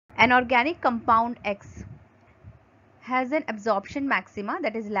An organic compound X has an absorption maxima,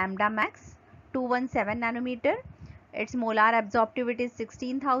 that is lambda max 217 nanometer. Its molar absorptivity is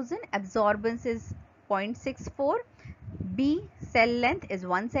 16,000. Absorbance is 0.64. B cell length is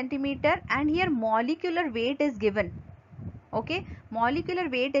 1 centimeter, and here molecular weight is given. Okay, molecular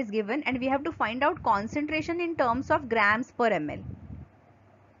weight is given, and we have to find out concentration in terms of grams per ml.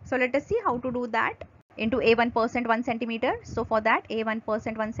 So let us see how to do that. Into A1% 1 centimeter. So for that,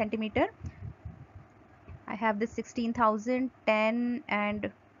 A1% 1 centimeter, I have this 16,010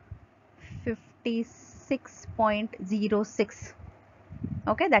 and 56.06.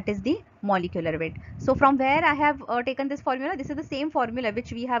 Okay, that is the molecular weight. So from where I have taken this formula, this is the same formula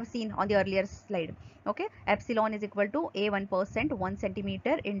which we have seen on the earlier slide. Okay, epsilon is equal to A1% 1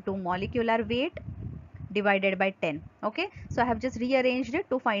 centimeter into molecular weight divided by 10. Okay, so I have just rearranged it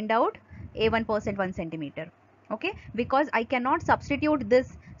to find out A1% 1 centimeter. Okay, because I cannot substitute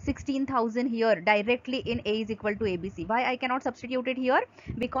this 16,000 here directly in A is equal to ABC. Why I cannot substitute it here?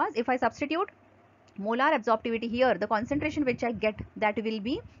 Because if I substitute molar absorptivity here, the concentration which I get, that will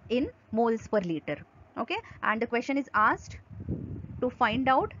be in moles per liter. Okay, and the question is asked to find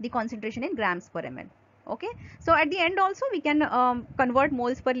out the concentration in grams per ml. Okay, so at the end also we can convert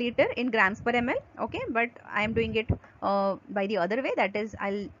moles per liter in grams per ml. Okay, but I am doing it by the other way, that is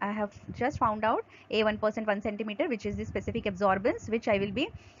I have just found out A1% 1 centimeter, which is the specific absorbance, which I will be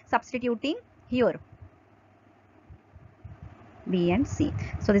substituting here, B and C.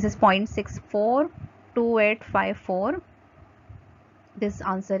 So this is 0.642854. This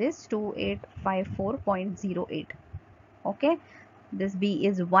answer is 2854.08. Okay, this B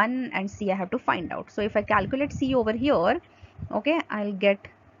is 1 and C I have to find out. So if I calculate C over here, okay, I'll get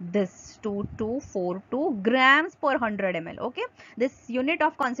this 2242 grams per 100 ml. Okay, this unit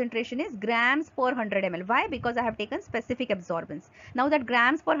of concentration is grams per 100 ml. Why? Because I have taken specific absorbance. Now that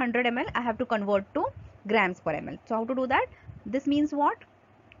grams per 100 ml, I have to convert to grams per ml. So how to do that? This means what?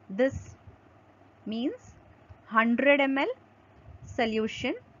 This means 100 ml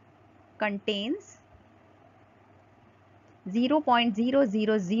solution contains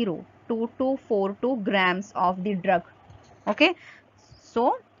 0.0002242 grams of the drug. Okay,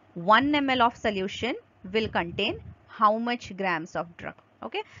 so 1 ml of solution will contain how much grams of drug?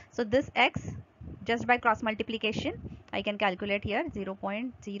 Okay, so this X, just by cross multiplication I can calculate here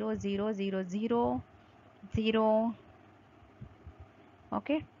 0.00000,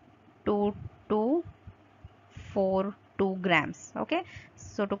 okay, 2242 grams. Okay,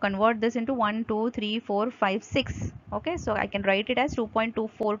 so to convert this into 1 2 3 4 5 6, okay, so I can write it as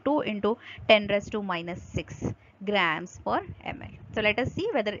 2.242 into 10 raised to minus 6 grams per ml. So let us see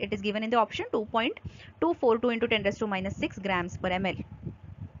whether it is given in the option 2.242 into 10 raised to minus 6 grams per ml.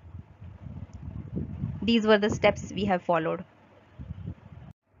 These were the steps we have followed.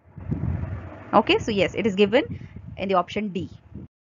 Okay, so yes, it is given in the option D.